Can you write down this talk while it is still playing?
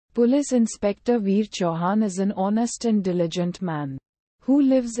Police Inspector Veer Chauhan is an honest and diligent man who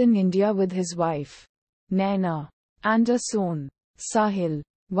lives in India with his wife, Naina, and a son, Sahil.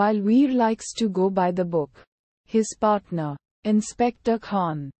 While Veer likes to go by the book, his partner, Inspector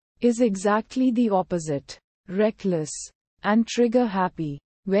Khan, is exactly the opposite, reckless and trigger-happy.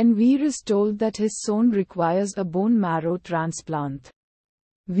 When Veer is told that his son requires a bone marrow transplant,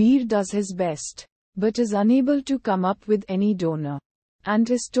 Veer does his best, but is unable to come up with any donor, and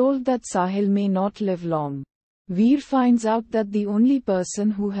is told that Sahil may not live long. Veer finds out that the only person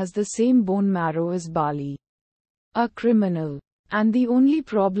who has the same bone marrow is Bali, a criminal. And the only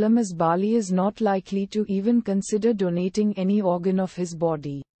problem is Bali is not likely to even consider donating any organ of his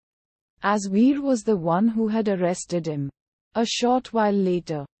body, as Veer was the one who had arrested him. A short while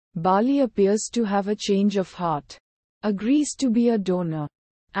later, Bali appears to have a change of heart, agrees to be a donor,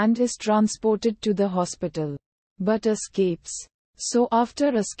 and is transported to the hospital, but escapes. So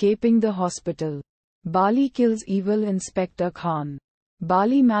after escaping the hospital, Bali kills evil Inspector Khan.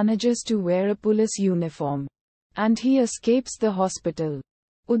 Bali manages to wear a police uniform, and he escapes the hospital.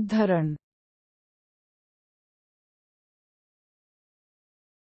 Uddharan.